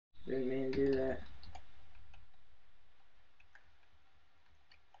Didn't mean to do that.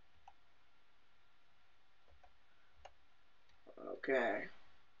 Okay.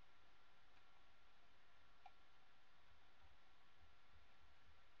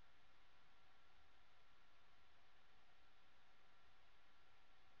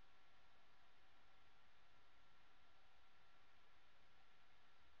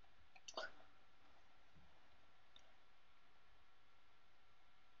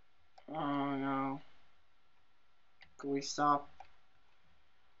 Oh no. Can we stop?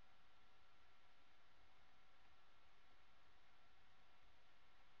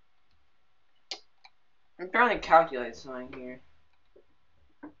 I'm trying to calculate something here.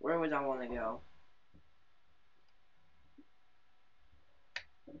 Where would I want to go?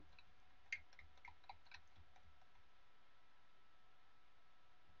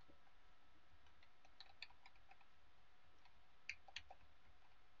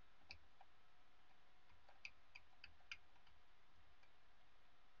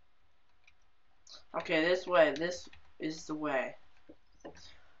 Okay, this way. This is the way.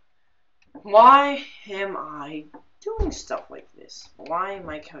 Why am I doing stuff like this? Why am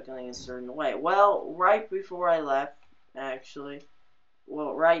I calculating a certain way? Well, right before I left, actually,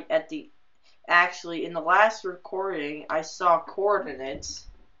 well, right at the, actually, in the last recording, I saw coordinates,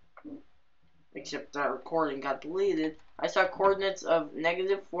 except that recording got deleted. I saw coordinates of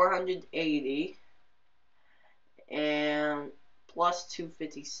negative 480 and plus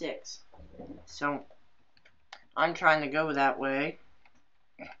 256. So, I'm trying to go that way,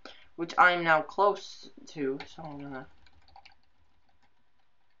 which I'm now close to, so I'm gonna,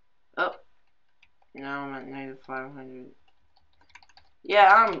 oh, now I'm at negative 500.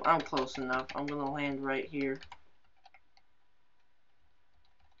 Yeah, I'm close enough. I'm gonna land right here.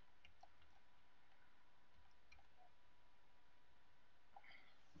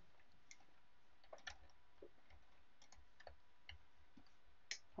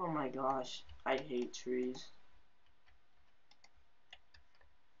 Oh my gosh, I hate trees.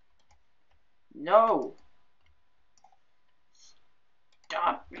 No!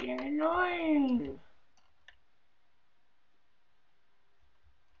 Stop being annoying!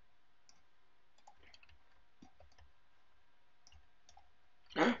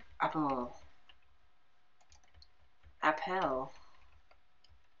 Apple. Apple.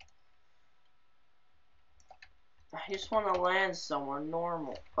 I just want to land somewhere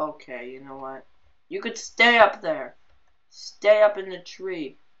normal. Okay, you know what? You could stay up there. Stay up in the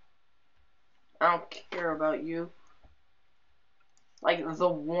tree. I don't care about you. Like the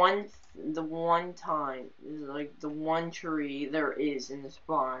one time, like the one tree there is in this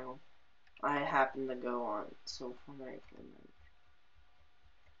biome I happen to go on. So from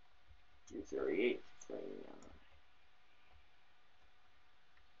 238 to 39.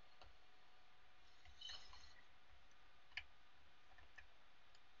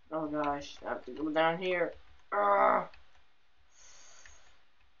 Oh gosh, I have to go down here.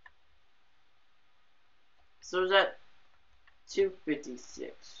 So is that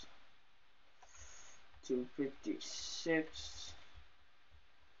 256? 256.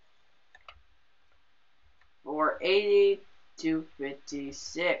 480,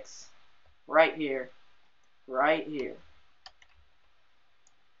 256. Right here. Right here.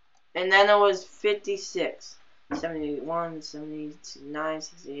 And then it was 56. 71, 79,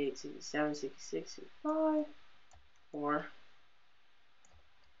 68, 67, 66, 65. 4.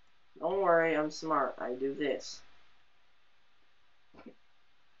 Don't worry, I'm smart. I do this.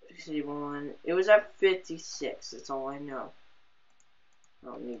 61. It was at 56. That's all I know. I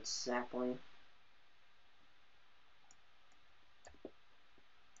don't need sapling.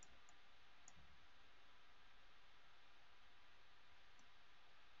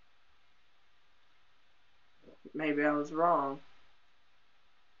 Maybe I was wrong.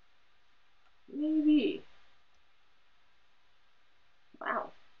 Maybe.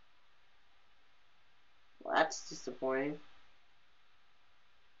 Wow. Well, that's disappointing.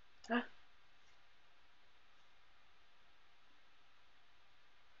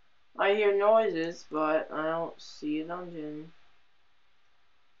 I hear noises, but I don't see a dungeon.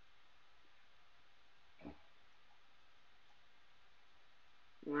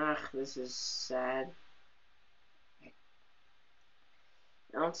 Ugh, this is sad.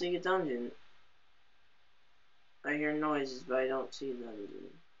 I don't see a dungeon. I hear noises, but I don't see a dungeon.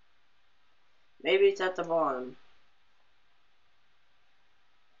 Maybe it's at the bottom.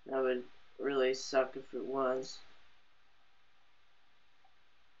 That would really suck if it was.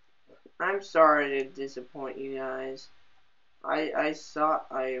 I'm sorry to disappoint you guys. I thought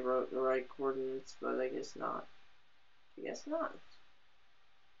I wrote the right coordinates, but I guess not. I guess not.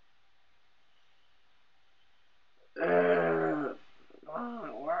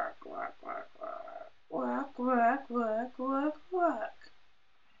 quack, quack, quack, quack.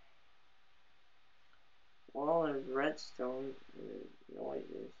 Well, there's redstone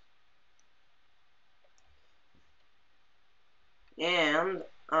noises. And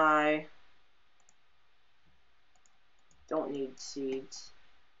I don't need seeds.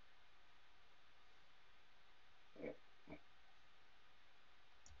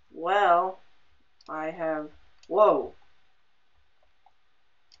 Well, I have... Whoa!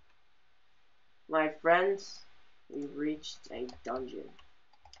 My friends, we've reached a dungeon.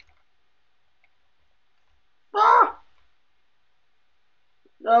 Ah!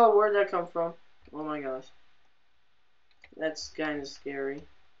 Oh, where'd that come from? Oh my gosh. That's kind of scary.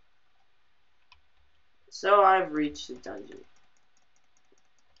 So I've reached the dungeon.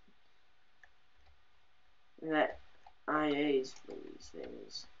 And that IAs for these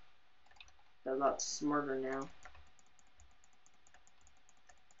things. They're a lot smarter now.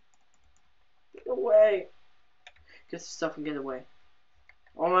 Get away! Get the stuff and get away.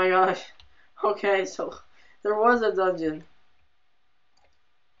 Oh my gosh. Okay, so there was a dungeon.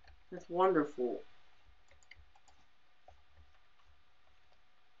 That's wonderful.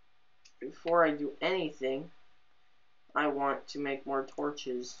 Before I do anything, I want to make more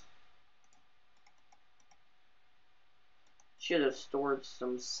torches. Should have stored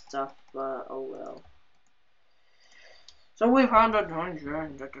some stuff, but oh well. So we found a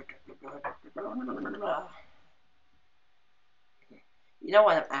dungeon. You know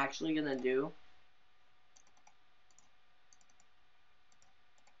what I'm actually gonna do?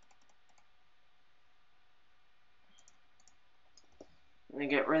 I'm gonna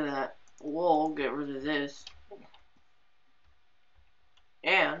get rid of that wool, get rid of this,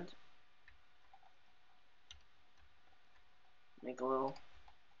 and make a little.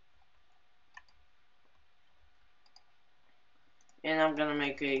 And I'm gonna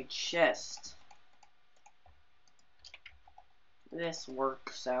make a chest. This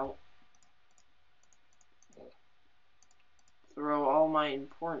works out. Throw all my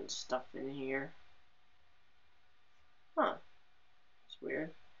important stuff in here. Huh. It's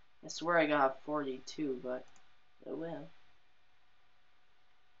weird. I swear I got 42, but oh well.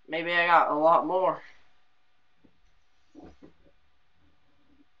 Maybe I got a lot more.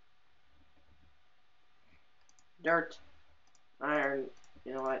 Dirt. Iron.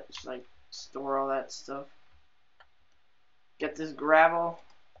 You know what? Just like store all that stuff. Get this gravel.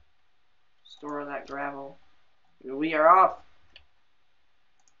 Store all that gravel. And we are off.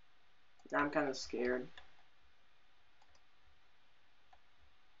 I'm kind of scared.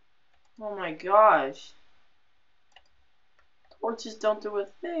 Oh my gosh. Torches don't do a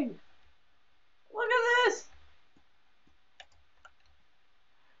thing. Look at this.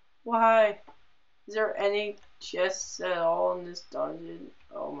 Why? Is there any chests at all in this dungeon?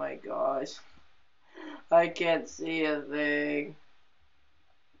 Oh my gosh. I can't see a thing.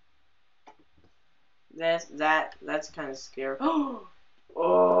 That's kind of scary.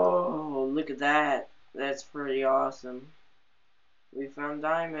 Oh, look at that. That's pretty awesome. We found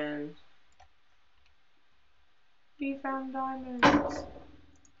diamonds. We found diamonds.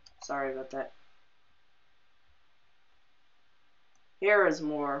 Sorry about that. Here is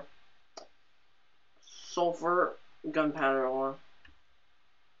more sulfur gunpowder ore.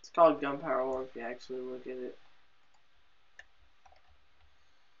 It's called gunpowder ore if you actually look at it.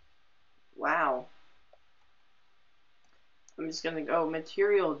 Wow. I'm just gonna go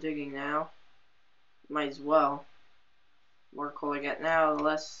material digging now. Might as well. The more coal I get now, the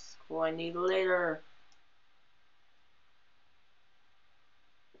less coal I need later.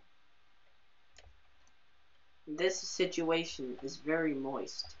 This situation is very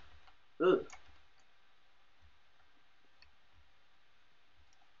moist. Ugh.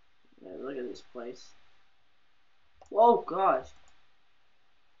 Yeah, look at this place. Oh gosh.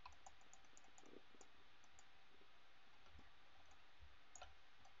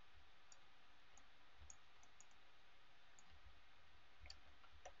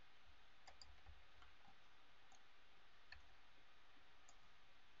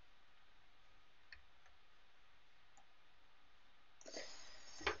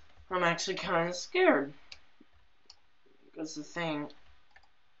 I'm actually kind of scared. Because the thing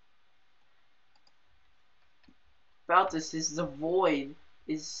about this is the void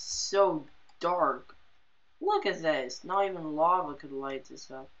is so dark. Look at this. Not even lava could light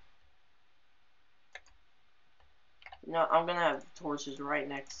this up. No, I'm gonna have torches right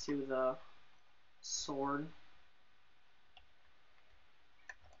next to the sword.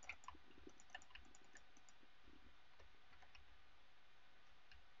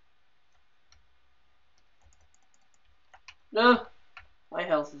 No, my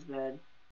health is bad.